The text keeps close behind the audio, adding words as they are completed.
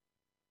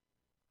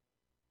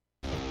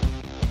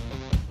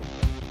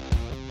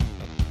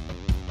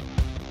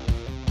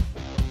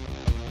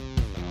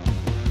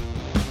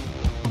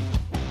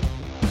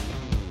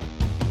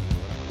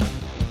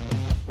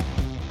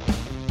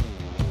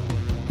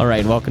All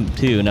right, welcome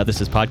to Now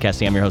This Is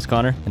Podcasting. I'm your host,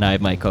 Connor, and I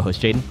have my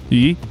co-host,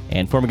 Jaden,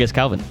 and former guest,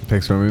 Calvin.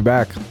 Thanks for having me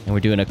back. And we're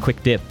doing a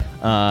quick dip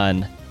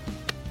on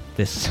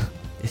this.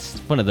 It's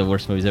one of the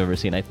worst movies I've ever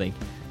seen, I think.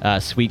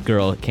 Sweet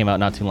Girl. It came out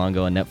not too long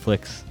ago on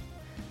Netflix.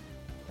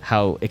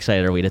 How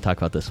excited are we to talk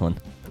about this one?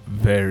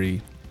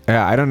 Very.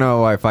 Yeah, I don't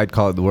know if I'd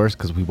call it the worst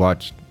because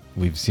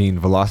we've seen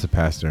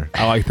Velocipaster.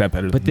 I like that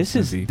better. But this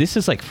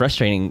is like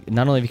frustrating,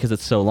 not only because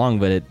it's so long,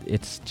 but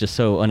it's just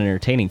so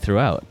unentertaining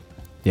throughout.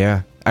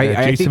 Yeah.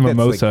 Jason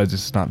Momoa is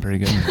just not very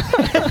good.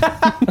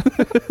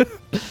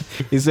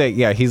 He's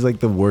like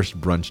the worst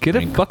brunch. Get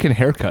drink. a fucking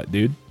haircut,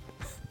 dude.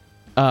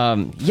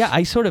 Yeah,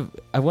 I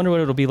wonder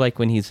what it'll be like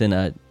when he's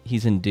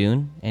in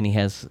Dune and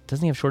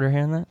doesn't he have shorter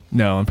hair in that?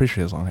 No, I'm pretty sure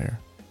he has long hair.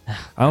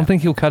 I don't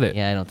think he'll cut it.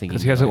 Yeah, I don't think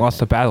because he hasn't lost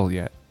a battle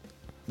yet.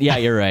 Yeah,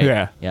 you're right.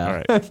 Yeah.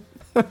 All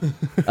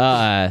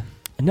right.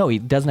 No, he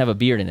doesn't have a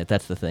beard in it.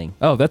 That's the thing.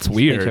 Oh, that's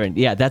weird.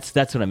 Yeah, that's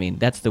what I mean.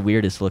 That's the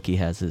weirdest look he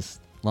has is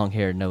long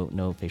hair,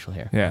 no facial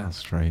hair. Yeah, that's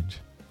strange.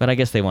 But I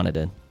guess they wanted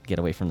to get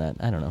away from that.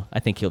 I don't know. I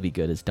think he'll be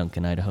good as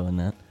Duncan Idaho in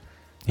that.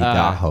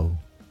 Idaho.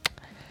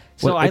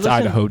 So it's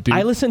Idaho, dude.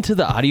 I listened to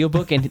the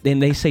audiobook and then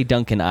they say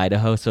Duncan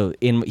Idaho, so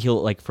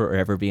he'll like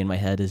forever be in my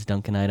head as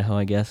Duncan Idaho,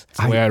 I guess. It's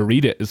the way I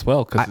read it as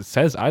well because it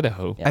says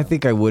Idaho. Yeah. I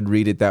think I would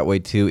read it that way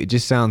too. It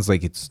just sounds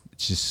like it's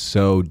just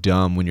so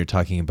dumb when you're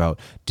talking about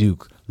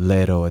Duke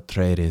Leto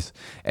Atreides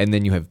and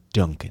then you have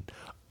Duncan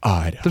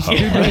Idaho. There's a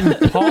dude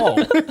named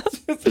Paul.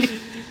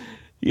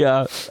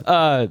 Yeah.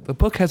 The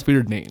book has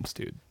weird names,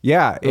 dude.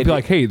 Yeah. It'll be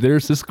like, hey,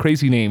 there's this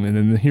crazy name, and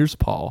then here's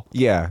Paul.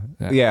 Yeah.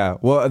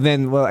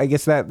 Well, I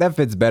guess that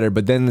fits better.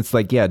 But then it's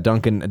like, yeah,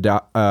 Duncan,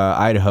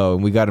 Idaho,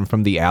 and we got him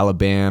from the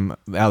Alabama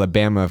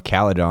of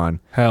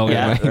Caledon. Hell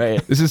Yeah,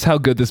 right. This is how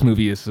good this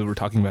movie is. So we're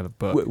talking about a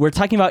book. We're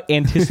talking about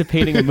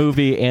anticipating a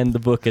movie and the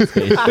book it's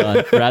based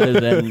on, rather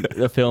than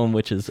the film,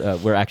 which is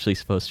we're actually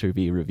supposed to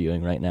be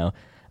reviewing right now.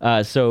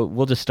 So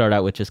we'll just start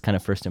out with just kind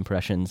of first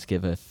impressions,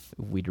 give if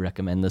we'd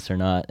recommend this or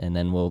not, and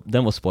then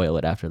we'll spoil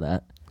it after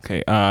that.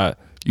 Okay.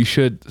 You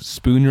should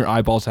spoon your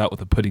eyeballs out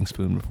with a pudding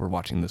spoon before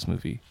watching this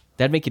movie.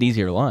 That'd make it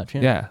easier to watch.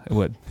 Yeah, it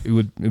would.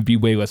 It'd be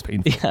way less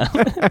painful. Yeah.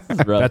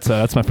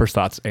 That's my first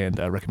thoughts and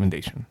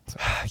recommendation. So.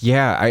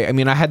 Yeah, I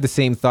mean, I had the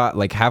same thought.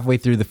 Like halfway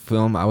through the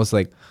film, I was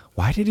like,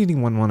 why did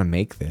anyone want to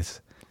make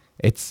this?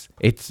 It's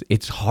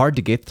hard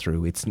to get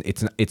through. It's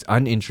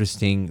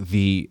uninteresting.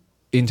 The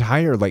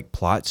entire like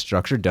plot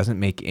structure doesn't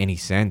make any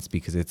sense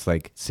because it's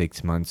like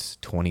 6 months,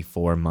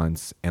 24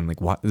 months, and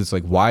like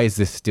why is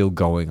this still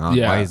going on?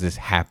 Yeah. Why is this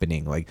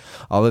happening? Like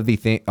all of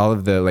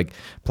the like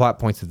plot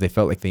points that they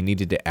felt like they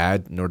needed to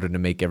add in order to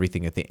make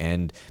everything at the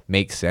end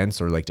make sense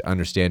or like to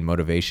understand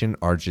motivation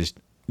are just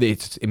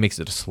it makes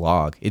it a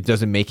slog. It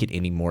doesn't make it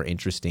any more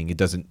interesting. It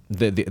doesn't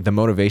the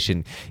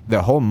motivation,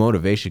 the whole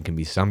motivation can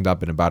be summed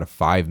up in about a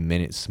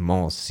 5-minute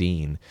small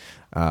scene.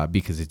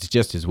 Because it's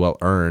just as well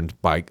earned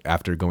by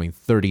after going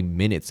 30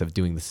 minutes of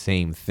doing the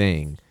same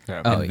thing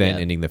and then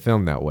ending the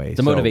film that way.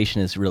 The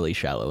motivation is really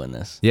shallow in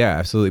this. Yeah,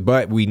 absolutely.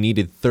 But we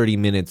needed 30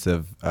 minutes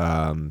of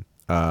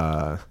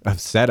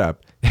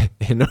setup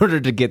in order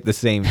to get the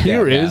same thing.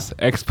 Here is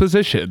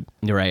exposition.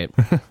 You're right.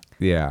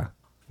 Yeah.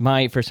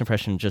 My first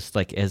impression, just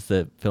like as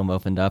the film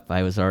opened up,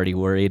 I was already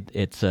worried.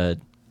 It's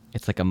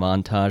like a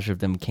montage of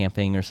them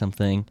camping or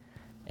something,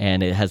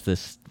 and it has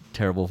this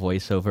terrible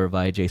voiceover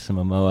by Jason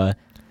Momoa.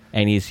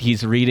 And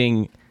he's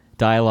reading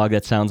dialogue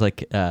that sounds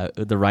like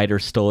the writer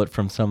stole it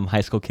from some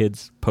high school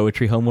kid's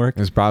poetry homework. It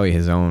was probably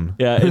his own.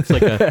 Yeah, it's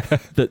like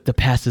the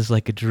past is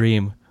like a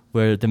dream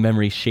where the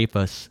memories shape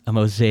us, a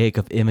mosaic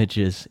of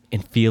images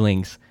and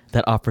feelings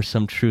that offer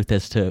some truth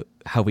as to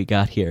how we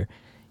got here.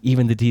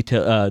 Even the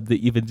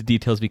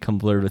details become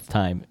blurred with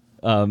time.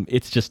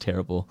 It's just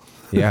terrible.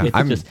 Yeah,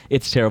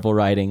 it's terrible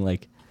writing.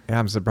 Like. Yeah,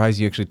 I'm surprised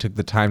you actually took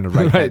the time to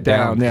write that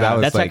down. Yeah,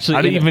 that's like, actually.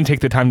 I didn't even take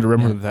the time to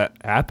remember that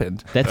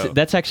happened.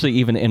 That's actually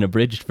even an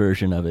abridged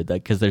version of it,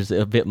 because there's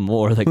a bit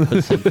more that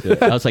goes into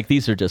it. I was like,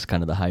 these are just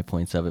kind of the high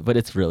points of it, but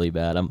it's really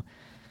bad.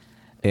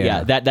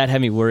 That had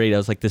me worried. I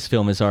was like, this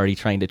film is already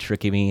trying to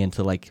trick me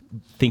into like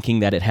thinking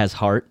that it has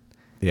heart.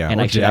 Yeah,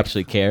 and I should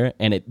actually care,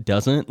 and it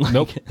doesn't.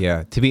 Nope.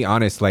 Yeah, to be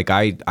honest, like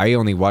I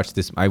only watched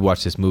this. I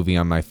watched this movie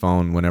on my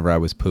phone whenever I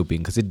was pooping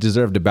because it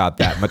deserved about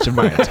that much of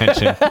my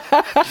attention.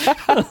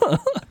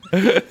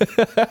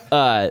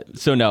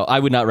 So no, I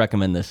would not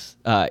recommend this.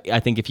 I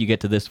think if you get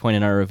to this point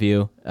in our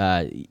review,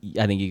 I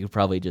think you could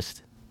probably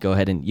just go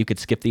ahead and you could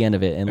skip the end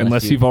of it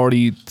unless you've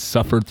already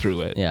suffered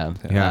through it.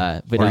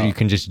 Yeah. Or you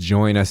can just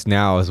join us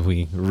now as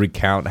we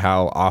recount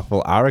how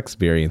awful our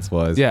experience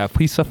was. Yeah,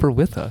 please suffer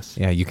with us.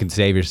 Yeah, you can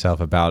save yourself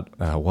about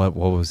what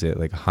was it,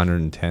 like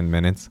 110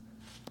 minutes?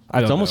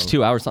 It's almost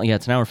 2 hours long. Yeah,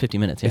 it's an hour and 50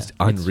 minutes. Yeah. It's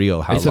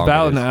unreal how long it's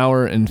about an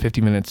hour and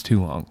 50 minutes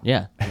too long.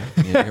 Yeah,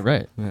 you're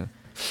right. Yeah.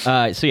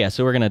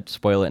 So we're gonna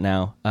spoil it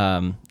now.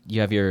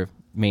 You have your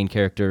main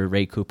character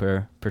Ray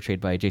Cooper,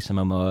 portrayed by Jason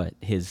Momoa.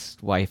 His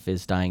wife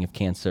is dying of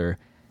cancer,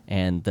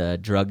 and the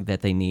drug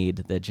that they need,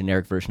 the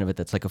generic version of it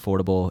that's like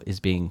affordable, is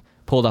being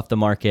pulled off the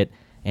market.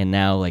 And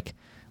now like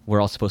we're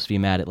all supposed to be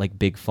mad at like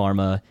big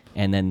pharma,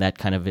 and then that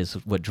kind of is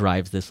what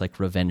drives this like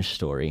revenge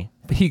story.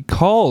 He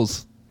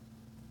calls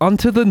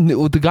onto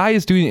the guy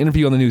is doing an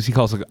interview on the news. He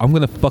calls like, I'm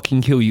gonna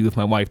fucking kill you if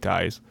my wife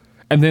dies,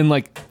 and then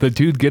like the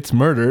dude gets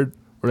murdered.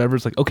 Whatever.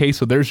 It's like, okay,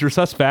 so there's your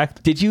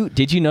suspect. Did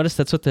you notice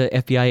that's what the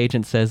FBI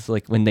agent says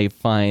like when they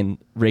find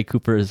Ray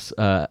Cooper's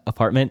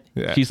apartment?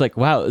 Yeah. She's like,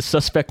 "Wow,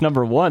 suspect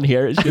number one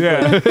here."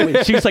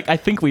 She's like, "I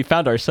think we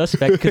found our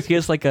suspect," because he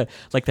has like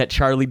that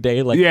Charlie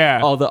Day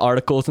all the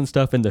articles and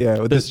stuff and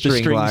with the string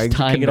strings lines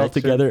tying it all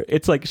connection. together.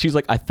 It's like she's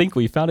like, "I think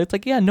we found it." It's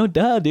like, yeah, no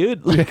duh,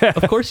 dude. Like,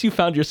 of course you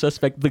found your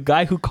suspect, the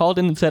guy who called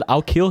in and said,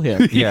 "I'll kill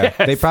him." Yeah,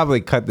 they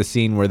probably cut the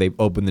scene where they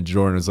opened the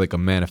drawer and it was like a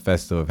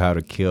manifesto of how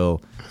to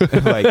kill,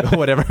 like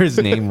whatever his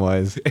name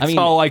was. It's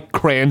all like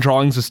crayon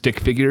drawings of stick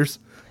figures.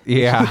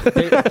 Yeah,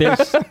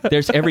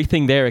 there's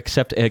everything there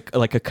except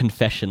like a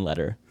confession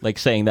letter, like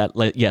saying that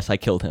yes, I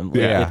killed him. Like,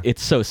 Yeah.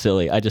 it's so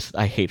silly.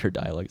 I hate her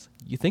dialogues.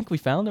 You think we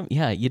found him?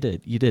 Yeah, you did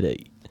it. You did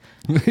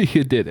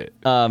it.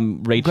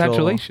 Rachel.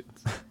 Congratulations.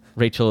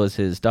 Rachel is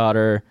his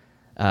daughter.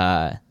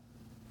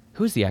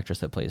 Who's the actress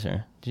that plays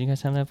her? Did you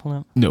guys have that pulled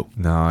up? No.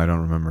 no, I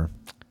don't remember.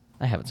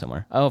 I have it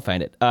somewhere. I'll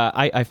find it.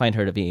 I find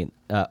her to be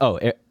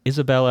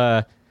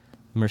Isabella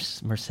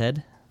Merced, Merced.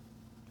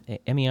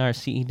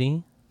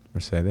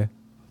 Mercedes.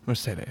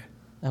 Mercedes.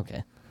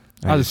 Okay.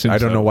 I'll assume I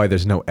don't so. know why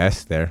there's no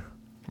S there.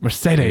 Maybe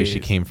Mercedes. she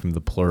came from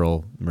the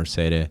plural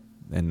Mercedes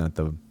and not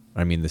the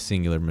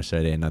singular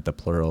Mercedes and not the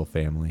plural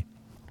family.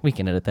 We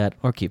can edit that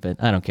or keep it.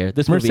 I don't care.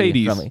 This movie,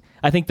 Mercedes. probably,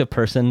 I think the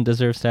person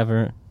deserves to have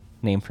her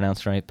name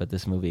pronounced right, but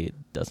this movie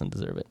doesn't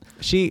deserve it.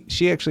 She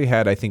actually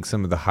had, I think,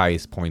 some of the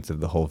highest points of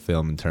the whole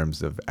film in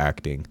terms of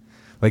acting.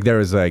 Like there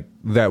was like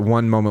that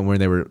one moment where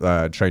they were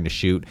trying to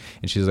shoot,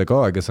 and she's like,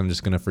 "Oh, I guess I'm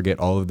just gonna forget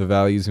all of the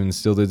values you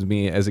instilled in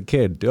me as a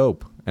kid."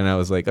 Dope. And I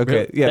was like, "Okay,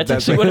 Really? yeah." That's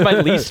actually one of my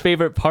least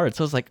favorite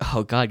parts. I was like,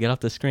 "Oh God, get off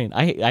the screen."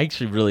 I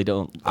actually really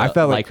don't. I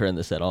felt like her in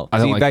this at all. I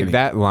don't See, like any-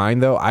 that line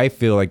though. I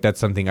feel like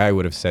that's something I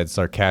would have said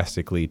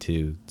sarcastically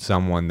to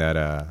someone that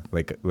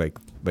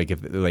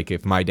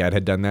if my dad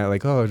had done that,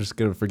 like, "Oh, I'm just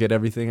gonna forget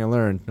everything I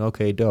learned."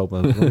 Okay, dope.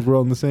 We're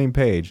on the same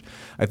page.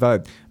 I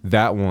thought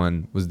that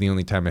one was the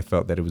only time I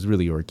felt that it was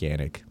really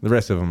organic. The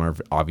rest of them are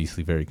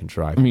obviously very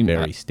contrived,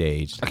 very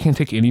staged. I can't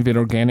take any of it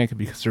organic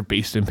because they're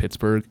based in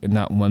Pittsburgh, and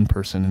not one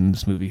person in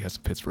this movie has a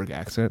Pittsburgh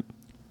accent.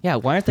 Yeah,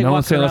 why aren't they No walking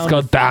one's saying, around? "Let's go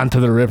with- down to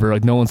the river."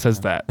 Like no one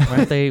says that. Why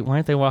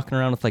aren't they walking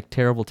around with like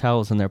terrible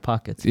towels in their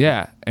pockets?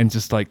 Yeah, and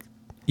just like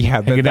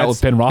Yeah, hanging out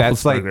with Ben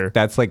that's Roethlisberger.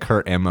 that's like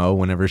her MO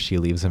whenever she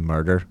leaves a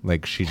murder.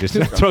 Like she just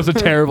throws a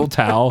terrible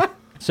towel.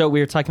 So we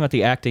were talking about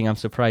the acting. I'm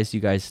surprised you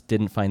guys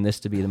didn't find this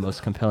to be the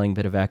most compelling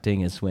bit of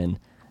acting. Is when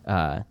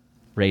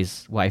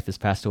Ray's wife has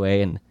passed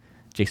away and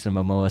Jason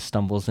Momoa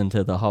stumbles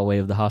into the hallway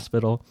of the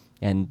hospital,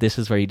 and this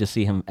is where you just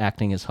see him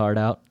acting his heart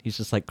out. He's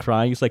just like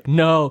crying. He's like,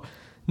 "No,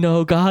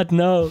 God,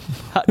 no,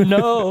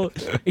 no."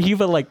 He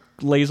even like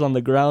lays on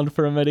the ground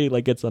for a minute. He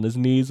like gets on his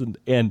knees,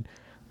 and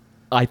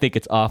I think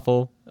it's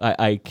awful.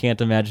 I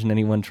can't imagine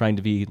anyone trying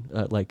to be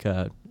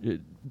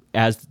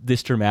as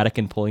this dramatic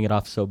and pulling it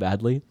off so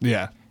badly.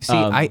 Yeah. See,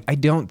 I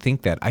don't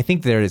think that. I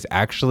think there is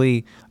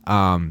actually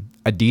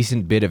a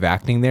decent bit of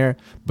acting there,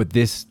 but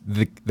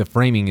the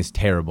framing is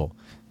terrible.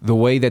 The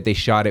way that they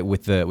shot it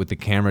with the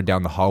camera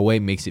down the hallway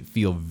makes it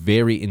feel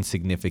very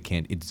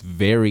insignificant. It's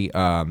very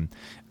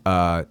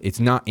it's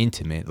not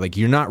intimate. Like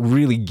you're not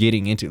really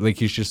getting into it.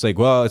 Like it's just like,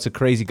 well, it's a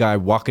crazy guy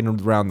walking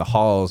around the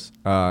halls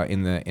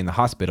in the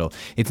hospital.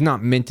 It's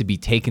not meant to be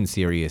taken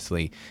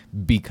seriously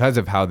because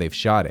of how they've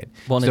shot it.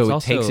 Well, and so it's it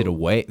also- takes it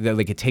away.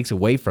 Like it takes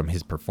away from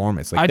his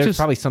performance. Like I there's just-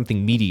 probably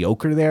something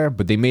mediocre there,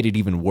 but they made it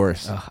even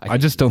worse. I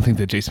just don't think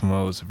that Jason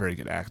Momoa is a very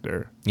good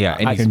actor. Yeah,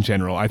 and like he's- in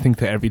general, I think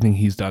that everything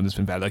he's done has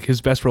been bad. Like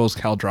his best role is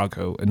Khal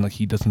Drago, and like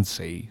he doesn't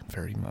say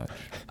very much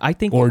I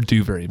think or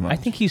do very much. I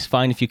think he's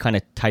fine if you kind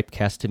of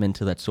typecast him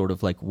into that sort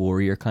of like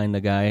warrior kind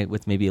of guy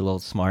with maybe a little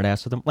smart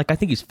ass with him. Like I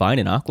think he's fine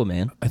in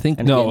Aquaman. And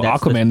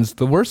that's Aquaman's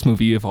the worst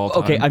movie of all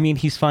time. Okay, I mean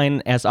he's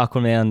fine as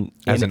Aquaman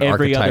As in an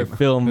every other archetype.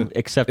 film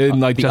except in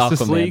like the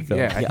Justice Aquaman League, film.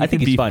 yeah, I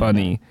think he'd he's be fine.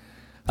 funny.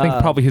 I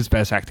think probably his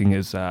best acting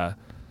is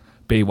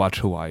Baywatch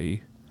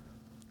Hawaii.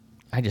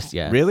 I just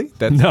Really?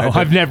 That's, No, I-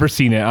 I've never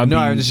seen it. No,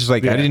 I was just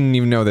like, yeah. I didn't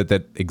even know that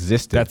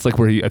existed. That's like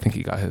where I think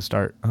he got his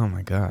start. oh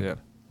my god. Yeah,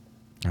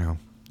 Oh.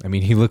 I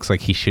mean, he looks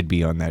like he should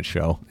be on that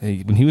show.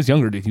 Hey, when he was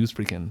younger, dude, he was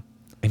freaking.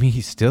 I mean,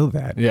 he's still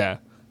that. Yeah,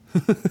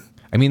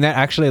 I mean, that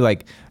actually,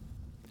 like,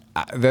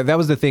 that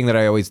was the thing that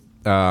I always,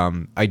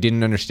 I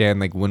didn't understand,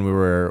 like, when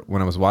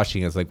I was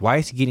watching it, I was like, why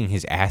is he getting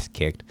his ass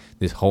kicked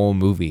this whole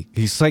movie?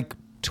 He's, like,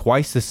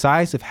 twice the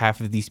size of half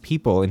of these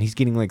people, and he's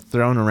getting, like,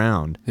 thrown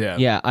around. yeah,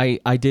 Yeah,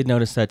 I did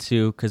notice that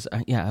too because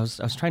I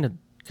was trying to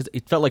because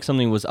it felt like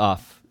something was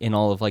off in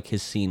all of like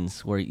his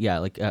scenes where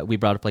we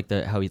brought up like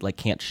how he like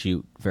can't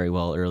shoot very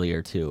well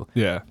earlier too.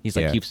 Yeah. He's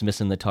like Yeah. keeps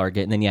missing the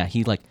target, and then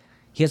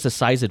he has a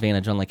size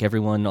advantage on like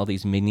everyone, all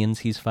these minions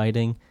he's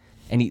fighting,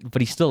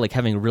 but he's still like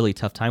having a really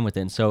tough time with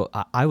it. And so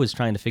I was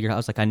trying to figure out. I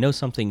was like, I know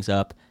something's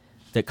up.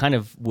 That kind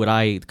of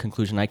the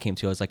conclusion I came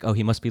to. I was like, oh,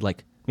 he must be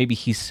like maybe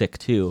he's sick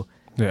too.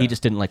 Yeah. He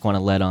just didn't like want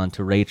to let on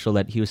to Rachel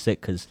that he was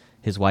sick because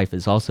his wife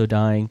is also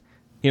dying.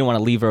 He didn't want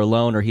to leave her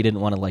alone, or he didn't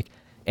want to like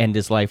end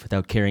his life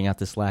without carrying out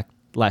this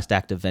last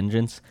act of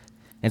vengeance.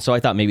 And so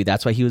I thought maybe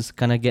that's why he was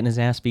kind of getting his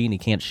ass beat and he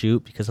can't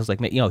shoot, because I was like,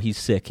 he's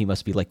sick. He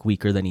must be like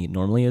weaker than he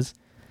normally is.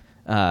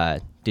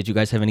 Did you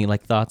guys have any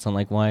like thoughts on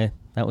like why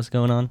that was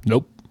going on?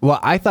 Nope. Well,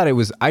 I thought it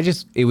was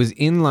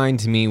in line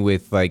to me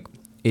with like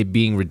it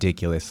being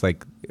ridiculous.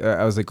 Like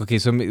I was like, okay,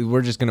 so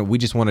we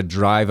just want to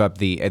drive up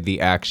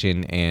the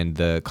action and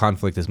the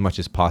conflict as much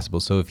as possible.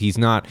 So if he's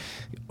not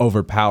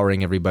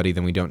overpowering everybody,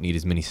 then we don't need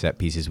as many set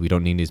pieces. We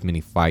don't need as many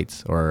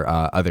fights or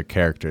other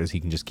characters. He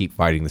can just keep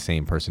fighting the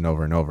same person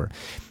over and over.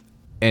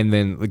 And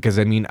then, because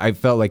I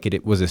felt like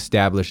it was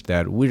established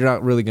that we're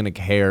not really going to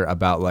care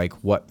about like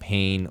what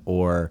pain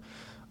or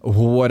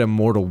what a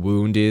mortal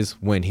wound is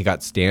when he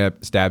got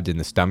stabbed in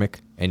the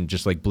stomach and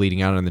just like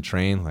bleeding out on the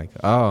train. Like,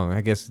 oh,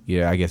 I guess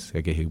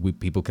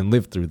people can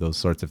live through those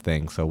sorts of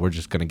things. So we're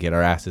just going to get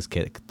our asses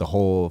kicked the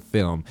whole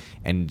film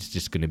and it's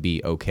just going to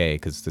be okay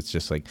because it's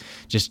just like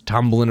just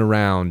tumbling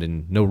around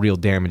and no real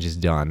damage is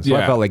done. So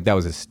I felt like that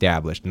was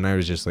established. And I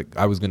was just like,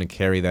 I was going to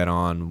carry that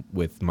on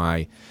with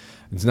my...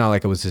 It's not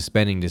like I was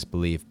suspending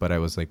disbelief, but I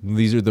was like,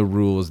 these are the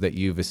rules that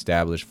you've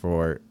established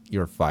for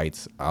your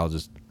fights. I'll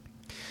just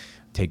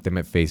take them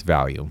at face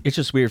value. It's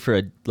just weird for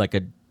a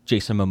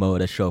Jason Momoa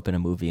to show up in a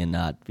movie and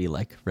not be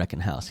like wrecking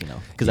house,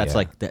 because that's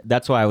like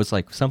that's why I was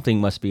like, something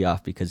must be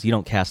off, because you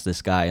don't cast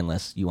this guy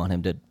unless you want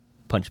him to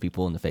punch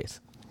people in the face.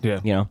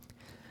 Yeah.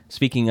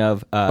 Speaking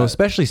of,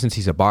 especially since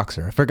he's a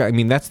boxer. I forgot.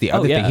 That's the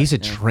other thing. He's a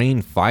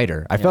trained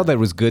fighter. I felt that it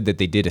was good that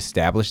they did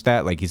establish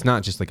that. Like, he's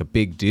not just like a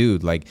big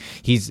dude. Like,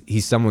 he's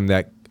someone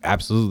that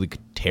absolutely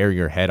could tear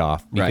your head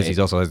off because he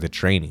also has the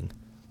training.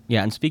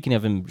 Yeah, and speaking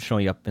of him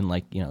showing up and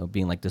like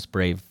being like this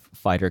brave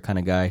fighter kind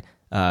of guy,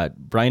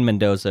 Brian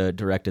Mendoza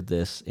directed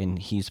this, and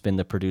he's been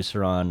the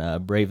producer on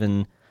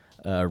Braven,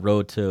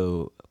 Road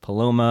to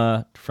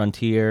Paloma,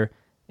 Frontier,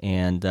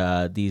 and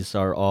these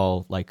are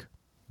all like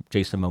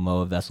Jason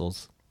Momoa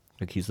vessels.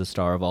 Like, he's the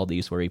star of all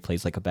these, where he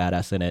plays like a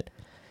badass in it.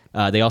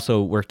 They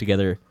also work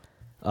together.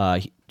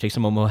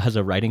 Jason Momoa has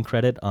a writing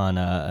credit on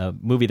a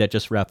movie that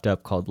just wrapped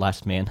up called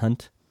Last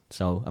Manhunt.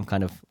 So I'm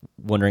kind of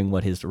wondering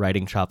what his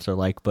writing chops are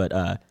like.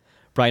 But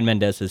Brian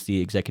Mendez is the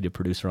executive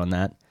producer on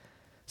that.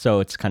 So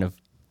it's kind of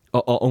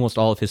almost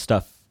all of his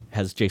stuff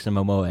has Jason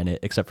Momoa in it,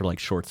 except for like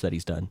shorts that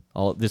he's done.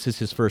 This is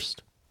his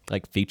first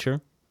like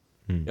feature.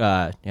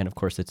 And of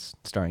course it's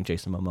starring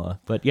Jason Momoa.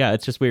 But yeah,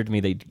 it's just weird to me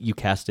that you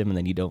cast him and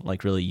then you don't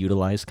like really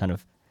utilize kind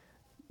of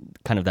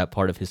that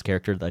part of his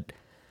character, that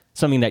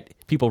something that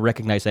people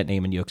recognize that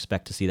name and you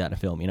expect to see that in a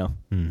film,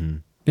 Mm-hmm.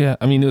 Yeah,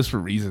 it was for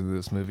reasons in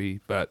this movie,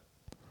 but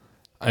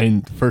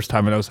first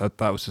time I thought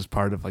it was just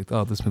part of like,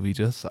 oh, this movie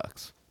just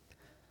sucks.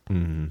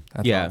 Mm-hmm.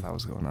 That's all I thought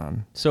was going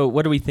on. So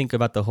what do we think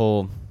about the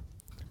whole,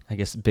 I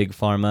guess, big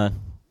pharma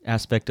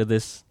aspect of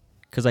this?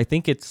 Because I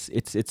think it's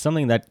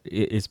something that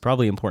is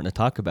probably important to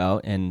talk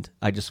about, and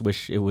I just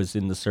wish it was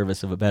in the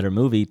service of a better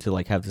movie to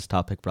like have this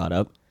topic brought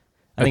up.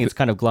 I think it's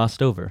kind of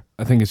glossed over.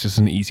 I think it's just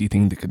an easy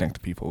thing to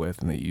connect people with,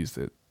 and they used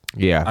it.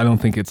 Yeah. I don't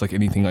think it's like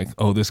anything like,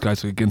 oh, this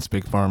guy's against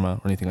big pharma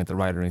or anything like the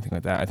right or anything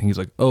like that. I think he's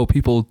like, oh,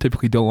 people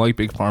typically don't like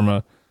big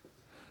pharma.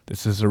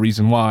 This is a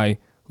reason why.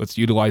 Let's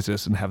utilize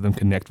this and have them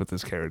connect with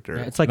this character.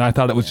 Yeah, it's like, and I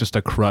thought it was just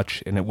a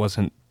crutch, and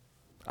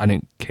I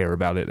didn't care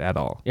about it at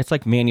all. It's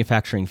like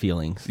manufacturing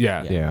feelings.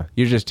 Yeah.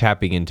 You're just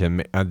tapping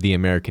into the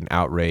American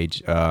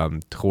outrage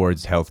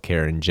towards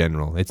healthcare in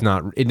general.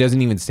 It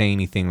doesn't even say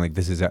anything like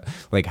this is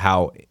like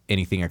how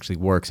anything actually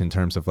works in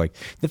terms of like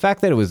the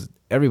fact that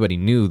everybody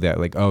knew that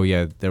like, oh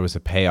yeah, there was a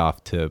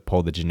payoff to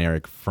pull the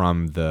generic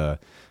from the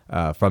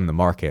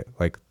market.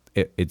 Like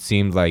it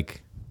seemed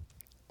like,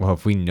 well,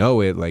 if we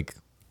know it, like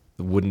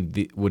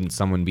wouldn't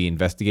someone be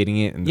investigating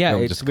it? And the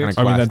film just kind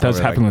of that does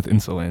happen with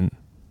insulin.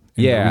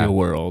 In the real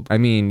world.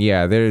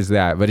 There's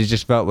that, but it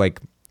just felt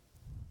like,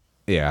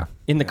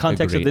 in the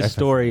context of this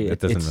story,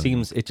 it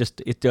seems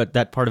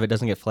that part of it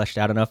doesn't get fleshed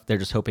out enough. They're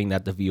just hoping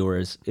that the viewer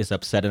is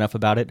upset enough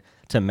about it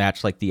to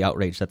match like the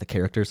outrage that the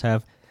characters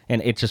have,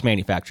 and it's just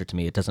manufactured to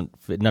me. It doesn't.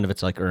 None of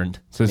it's like earned.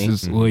 So this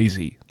is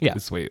lazy. Yeah,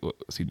 this way it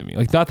seemed to me.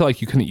 Like, not that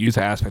like you couldn't use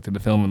that aspect of the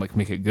film and like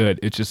make it good.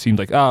 It just seemed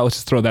like, let's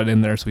just throw that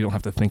in there so we don't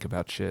have to think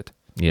about shit.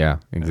 Yeah,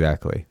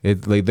 exactly.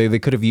 They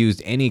could have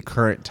used any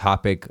current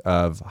topic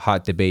of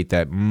hot debate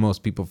that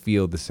most people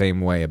feel the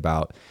same way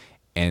about,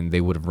 and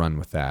they would have run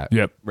with that.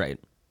 Yep. Right.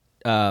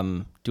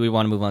 Do we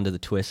want to move on to the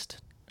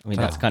twist?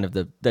 That's kind of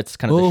the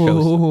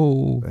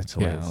show. That's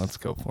hilarious. Yeah, let's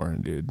go for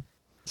it, dude.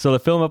 So the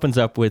film opens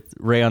up with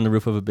Ray on the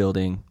roof of a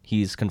building.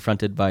 He's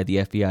confronted by the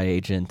FBI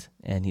agent,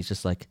 and he's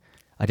just like,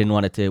 I didn't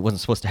want it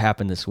wasn't supposed to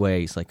happen this way.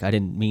 He's like, I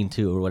didn't mean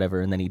to, or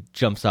whatever, and then he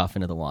jumps off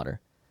into the water.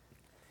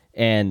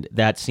 And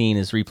that scene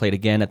is replayed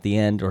again at the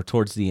end or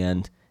towards the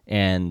end,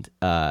 and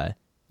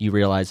you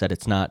realize that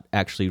it's not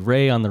actually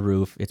Ray on the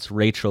roof. It's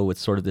Rachel with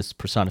sort of this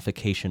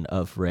personification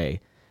of Ray,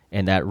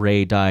 and that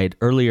Ray died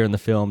earlier in the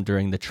film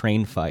during the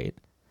train fight.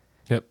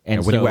 Yep.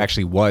 And when he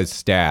actually was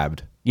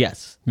stabbed.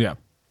 Yes. Yeah.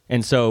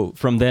 And so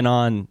from then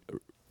on,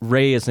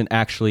 Ray isn't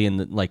actually in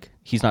the, like,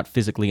 he's not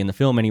physically in the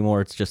film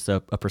anymore. It's just a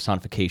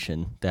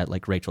personification that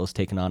like Rachel has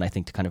taken on, I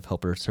think, to kind of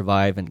help her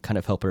survive and kind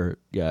of help her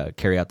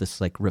carry out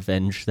this like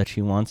revenge that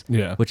she wants.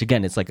 Yeah. Which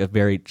again, it's like a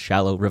very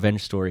shallow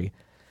revenge story.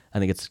 I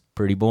think it's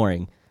pretty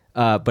boring.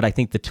 But I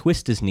think the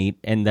twist is neat,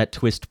 and that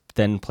twist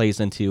then plays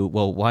into,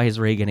 well, why is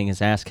Ray getting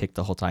his ass kicked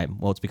the whole time?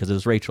 Well, it's because it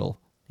was Rachel,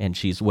 and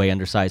she's way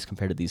undersized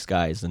compared to these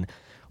guys. And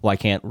why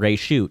can't Ray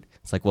shoot?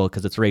 It's like, well,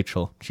 because it's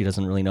Rachel. She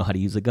doesn't really know how to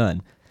use a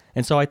gun.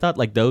 And so I thought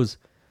like those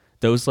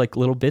like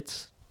little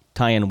bits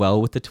tie in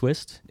well with the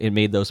twist. It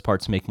made those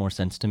parts make more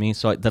sense to me.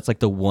 So that's like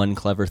the one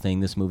clever thing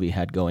this movie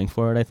had going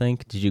for it, I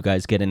think. Did you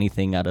guys get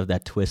anything out of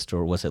that twist,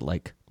 or was it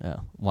like,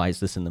 why is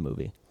this in the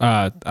movie?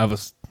 I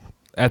was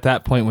at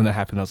that point when that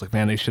happened. I was like,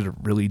 man, they should have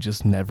really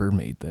just never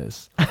made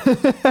this.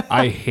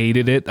 I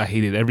hated it. I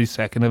hated every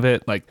second of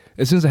it. Like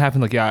as soon as it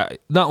happened, like, yeah,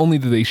 not only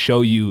did they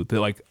show you that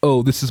like,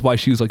 oh, this is why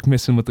she was like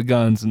missing with the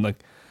guns and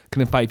like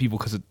couldn't fight people,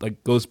 because it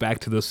like goes back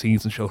to those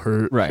scenes and shows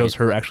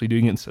her actually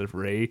doing it instead of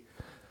Ray.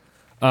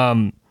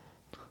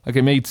 Like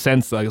it made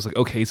sense. I was like,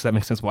 okay, so that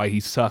makes sense why he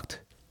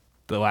sucked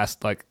the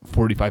last like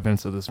 45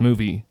 minutes of this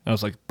movie. And I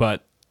was like,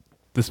 but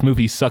this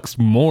movie sucks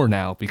more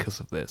now because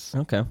of this.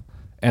 Okay.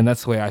 And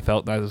that's the way I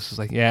felt. I was just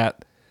like, yeah.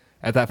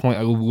 At that point,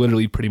 I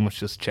literally pretty much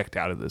just checked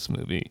out of this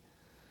movie.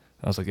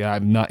 I was like, yeah,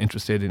 I'm not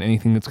interested in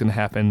anything that's going to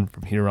happen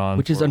from here on.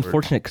 Which is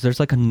unfortunate, because there's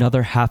like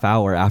another half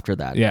hour after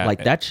that. Yeah.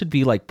 Like that should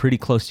be like pretty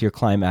close to your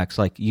climax.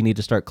 Like you need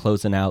to start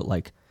closing out,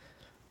 like,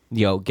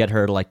 you know, get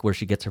her like where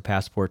she gets her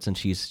passports and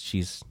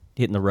she's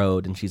hitting the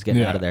road and she's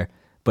getting out of there.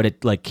 But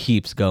it like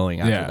keeps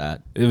going after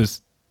that. It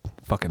was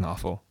fucking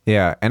awful.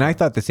 Yeah, and I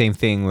thought the same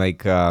thing.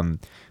 Like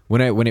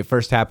when it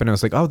first happened, I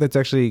was like, oh, that's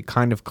actually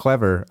kind of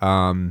clever.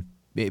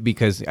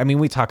 Because I mean,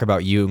 we talk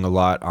about Jung a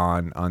lot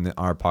on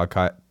our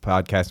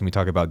podcast, and we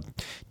talk about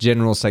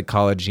general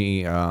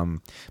psychology,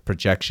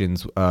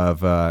 projections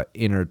of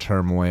inner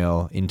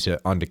turmoil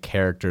onto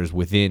characters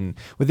within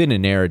a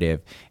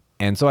narrative.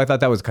 And so I thought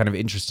that was kind of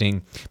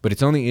interesting, but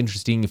it's only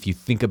interesting if you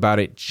think about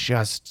it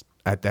just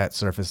at that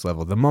surface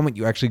level. The moment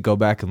you actually go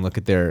back and look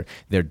at their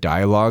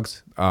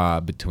dialogues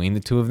between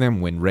the two of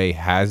them when Ray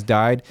has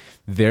died,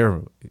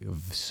 they're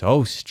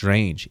so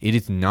strange. It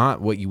is not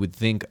what you would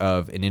think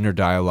of an inner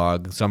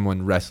dialogue,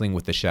 someone wrestling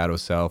with the shadow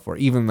self, or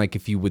even like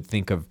if you would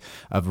think of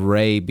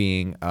Ray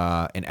being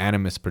an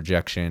animus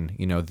projection,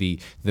 you know,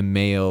 the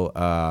male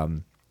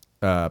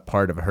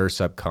part of her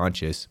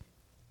subconscious,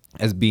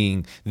 as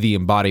being the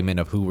embodiment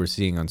of who we're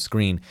seeing on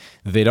screen.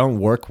 They don't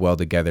work well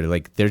together.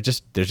 Like they're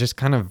just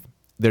kind of,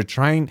 they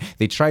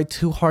try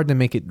too hard to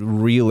make it a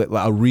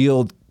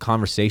real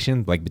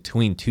conversation, like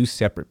between two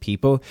separate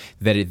people,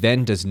 that it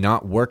then does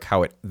not work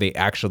how it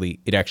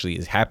actually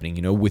is happening,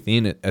 you know,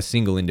 within a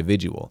single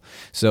individual.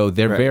 So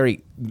they're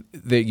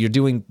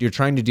you're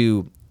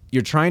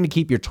trying to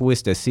keep your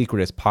twist as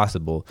secret as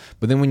possible,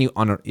 but then when you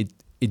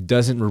it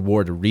doesn't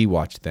reward a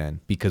rewatch then,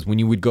 because when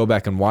you would go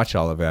back and watch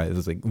all of that, it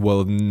was like,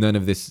 well, none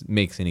of this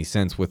makes any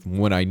sense with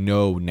what I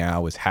know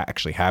now is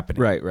actually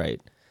happening.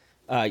 Right.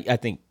 I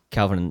think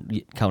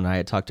Calvin and I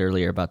had talked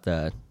earlier about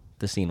the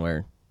scene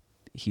where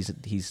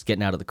he's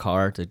getting out of the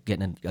car to get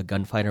in a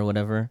gunfight or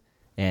whatever,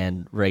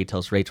 and Ray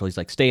tells Rachel, he's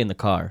like, stay in the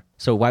car.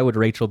 So why would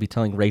Rachel be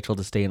telling Rachel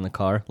to stay in the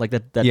car? Like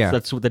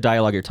that's what the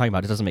dialogue you're talking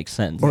about. It doesn't make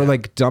sense. Or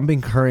like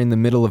dumping her in the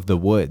middle of the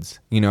woods,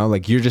 you know,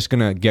 like you're just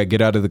gonna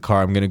get out of the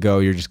car, I'm gonna go,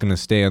 you're just gonna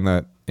stay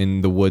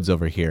in the woods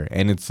over here.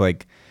 And it's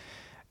like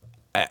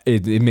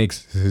it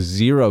makes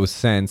zero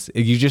sense.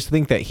 You just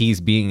think that he's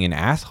being an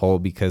asshole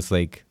because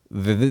like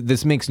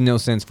this makes no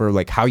sense for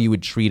like how you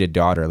would treat a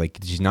daughter. Like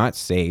she's not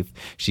safe.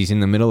 She's in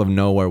the middle of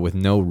nowhere with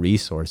no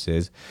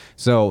resources.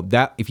 So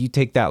that if you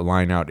take that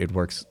line out, it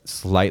works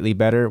slightly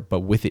better,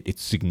 but with it,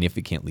 it's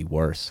significantly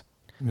worse.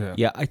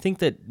 Yeah, I think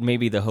that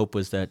maybe the hope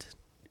was that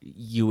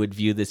you would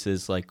view this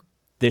as like,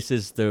 this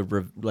is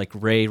like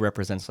Ray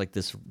represents like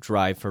this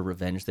drive for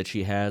revenge that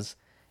she has,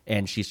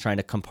 and she's trying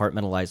to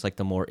compartmentalize like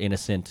the more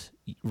innocent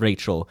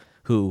Rachel,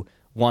 who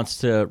wants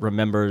to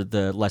remember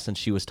the lessons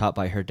she was taught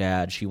by her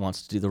dad. She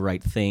wants to do the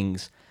right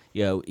things.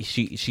 You know,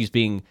 she's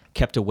being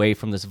kept away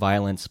from this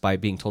violence by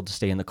being told to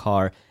stay in the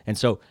car. And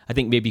so I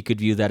think maybe you could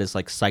view that as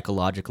like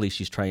psychologically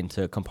she's trying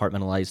to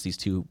compartmentalize these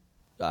two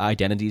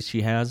identities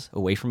she has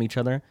away from each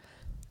other.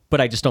 But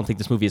I just don't think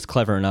this movie is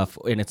clever enough,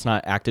 and it's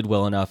not acted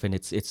well enough, and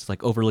it's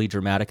like overly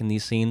dramatic in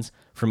these scenes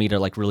for me to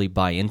like really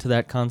buy into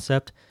that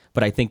concept.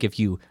 But I think if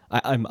you,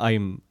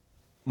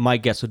 my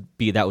guess would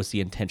be that was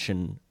the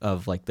intention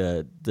of like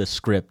the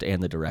script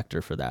and the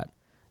director for that,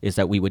 is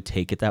that we would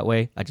take it that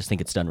way. I just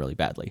think it's done really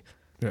badly.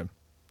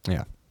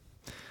 Yeah.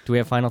 Do we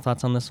have final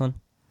thoughts on this one?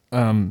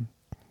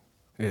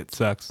 It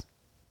sucks.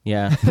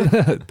 Yeah.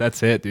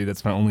 That's it, dude.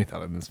 That's my only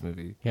thought on this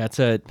movie. Yeah, it's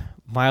a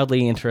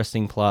mildly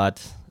interesting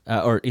plot,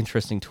 or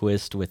interesting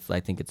twist with, I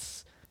think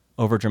it's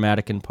over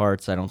dramatic in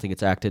parts. I don't think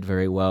it's acted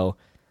very well.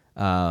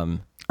 And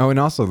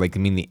also, like, I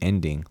mean, the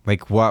ending.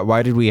 Like,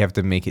 why did we have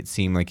to make it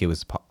seem like it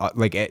was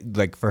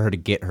like for her to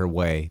get her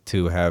way,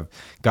 to have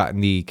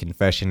gotten the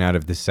confession out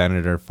of the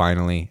senator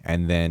finally,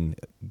 and then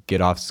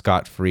get off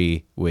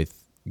scot-free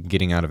with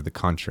getting out of the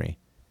country.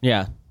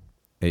 Yeah.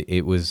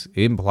 It was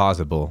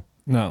implausible.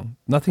 No,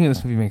 nothing in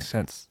this movie makes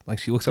sense. Like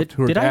she looks up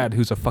to her Did I- dad,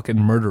 who's a fucking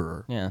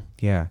murderer. Yeah.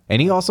 Yeah. And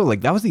he also,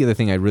 like, that was the other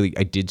thing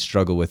I did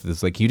struggle with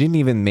is, like, you didn't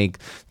even make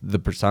the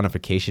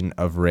personification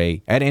of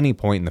Ray at any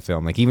point in the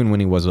film, like, even when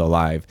he was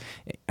alive.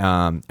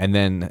 And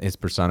then his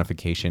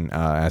personification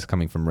as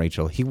coming from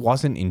Rachel, he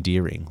wasn't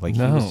endearing. Like,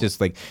 he was No. just,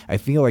 like, I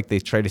feel like they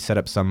tried to set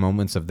up some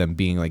moments of them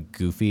being, like,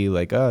 goofy,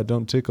 like, oh,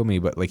 don't tickle me.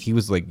 But, like, he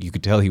was, like, you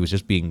could tell he was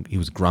just he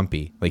was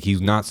grumpy. Like,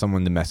 he's not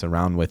someone to mess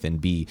around with and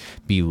be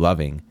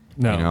loving.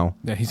 No, You know?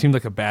 yeah, he seemed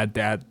like a bad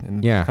dad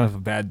and Yeah. kind of a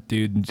bad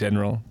dude in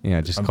general. Yeah,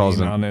 just I'm calls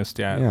being him. honest.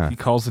 Yeah. Yeah. He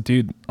calls the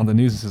dude on the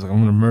news and says, like, "I'm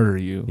gonna murder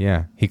you."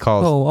 Yeah. He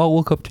calls. Oh, I'll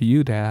look up to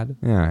you, Dad.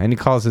 Yeah, and he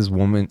calls his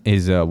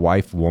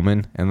wife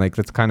woman, and like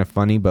that's kind of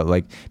funny, but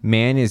like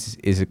man is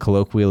a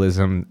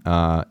colloquialism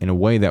in a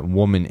way that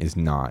woman is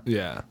not.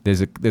 Yeah.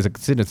 There's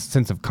a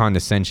sense of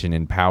condescension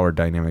and power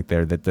dynamic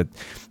there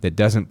that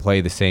doesn't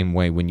play the same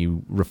way when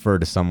you refer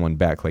to someone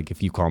back. Like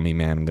if you call me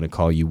man, I'm going to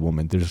call you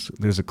woman.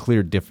 There's a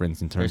clear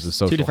difference in terms of There's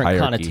social two different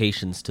hierarchy.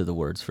 connotations to the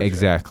words for sure.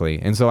 Exactly,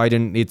 and so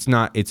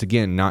it's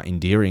again not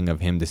endearing of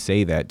him to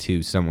say that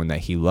to someone that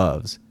he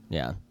loves.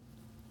 Yeah.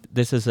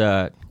 This is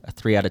a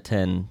 3 out of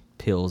 10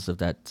 pills of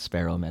that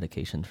Sparrow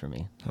medication for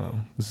me. Oh,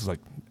 this is like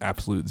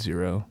absolute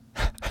zero.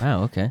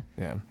 Oh, okay.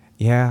 Yeah.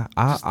 Yeah,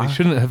 They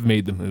shouldn't have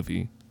made the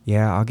movie.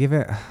 Yeah, I'll give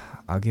it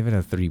a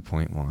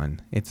 3.1.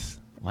 It's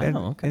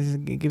Wow, okay.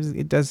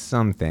 it does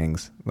some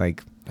things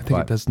like I think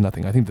it does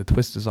nothing. I think the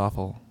twist is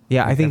awful.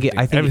 Yeah, I think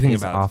everything it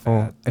is about it's awful.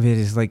 bad. I mean,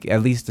 it's like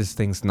at least this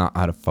thing's not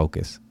out of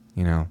focus.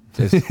 You know,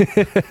 just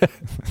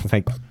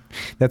like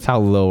that's how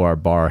low our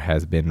bar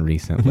has been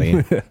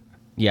recently.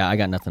 Yeah, I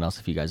got nothing else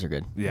if you guys are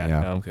good. Yeah, Yeah.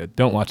 no, I'm good.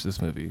 Don't watch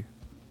this movie.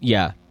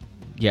 Yeah.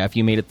 Yeah, if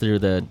you made it through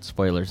the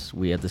spoilers,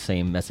 we had the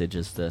same message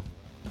as the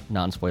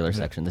non-spoiler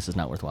section. This is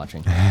not worth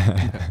watching.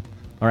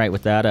 All right,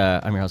 with that,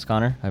 I'm your host,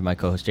 Connor. I have my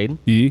co-host,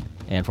 Jaden,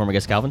 and former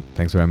guest, Calvin.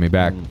 Thanks for having me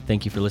back. And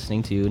thank you for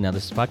listening to Now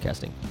This Is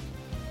Podcasting.